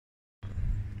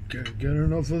Can't get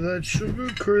enough of that sugar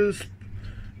crisp.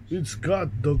 It's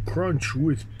got the crunch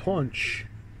with punch.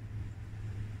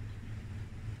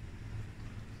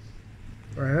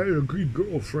 I had a Greek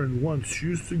girlfriend once. She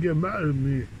used to get mad at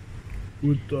me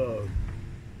with the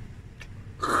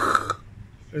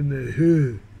and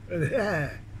the and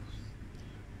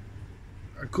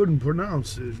I couldn't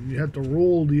pronounce it. And you had to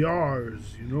roll the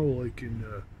R's, you know, like in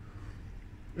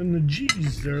the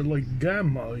G's. They're like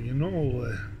gamma, you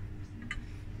know.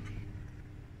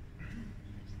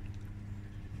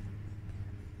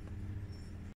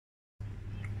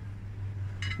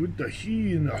 With the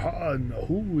he and the ha and the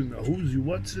who and the who's you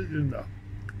what's it and the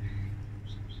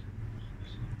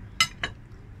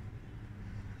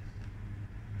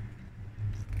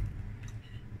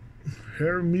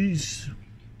Hermes.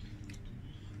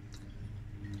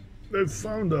 They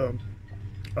found a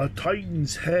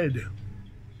Titan's head.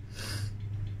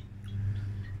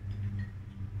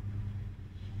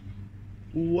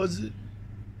 Who was it?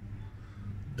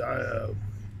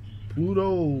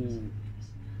 Pluto.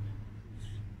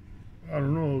 I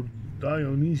don't know,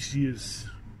 Dionysius.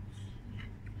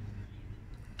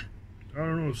 I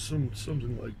don't know,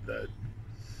 something like that.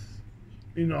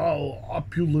 In all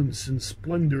opulence and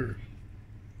splendor.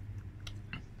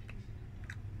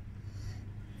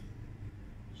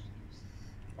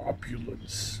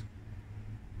 Opulence.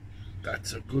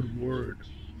 That's a good word.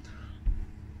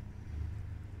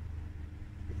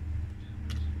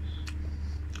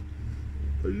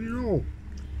 But you know,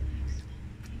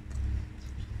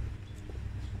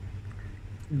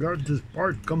 got this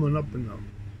part coming up in the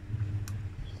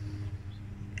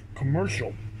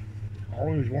commercial. I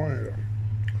always wanted to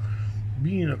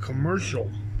be in a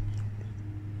commercial.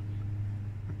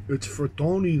 It's for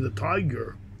Tony the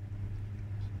Tiger.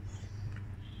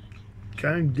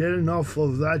 Can't get enough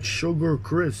of that sugar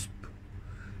crisp.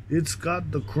 It's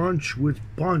got the crunch with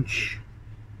punch.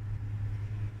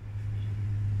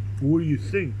 What do you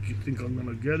think? You think I'm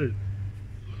gonna get it?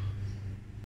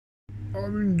 I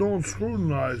mean, don't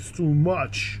scrutinize too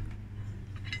much.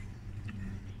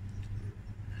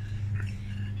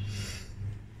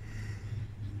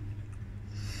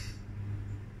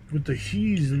 With the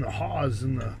he's and the ha's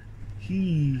and the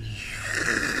he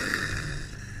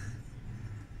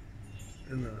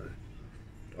and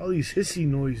all these hissy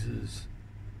noises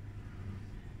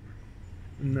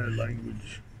in that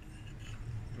language.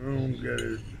 I don't get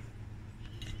it.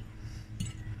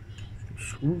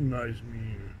 Scrutinize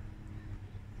me.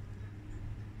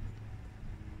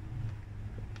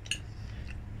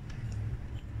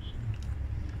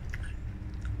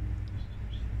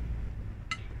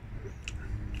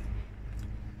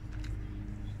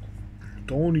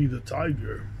 Tony the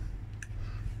Tiger.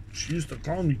 She used to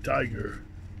call me Tiger.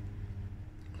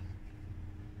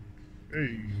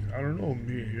 Hey, I don't know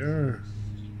me, yeah.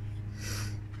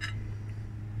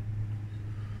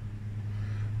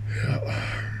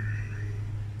 Yeah.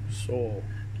 So,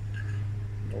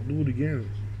 I'll do it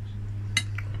again.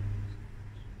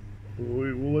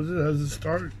 Wait, what was it? Has it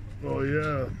start? Oh,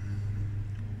 yeah.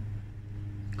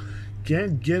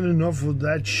 Can't get enough of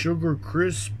that sugar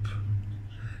crisp.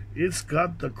 It's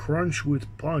got the crunch with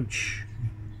punch.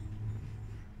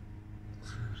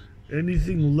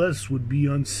 Anything less would be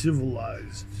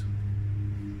uncivilized.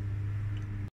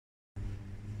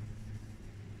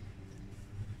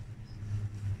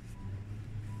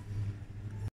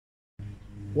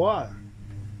 What?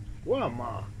 What am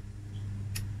I?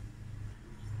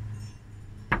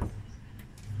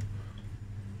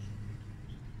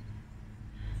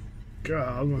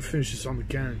 God, I'm gonna finish this on the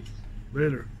can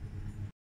later.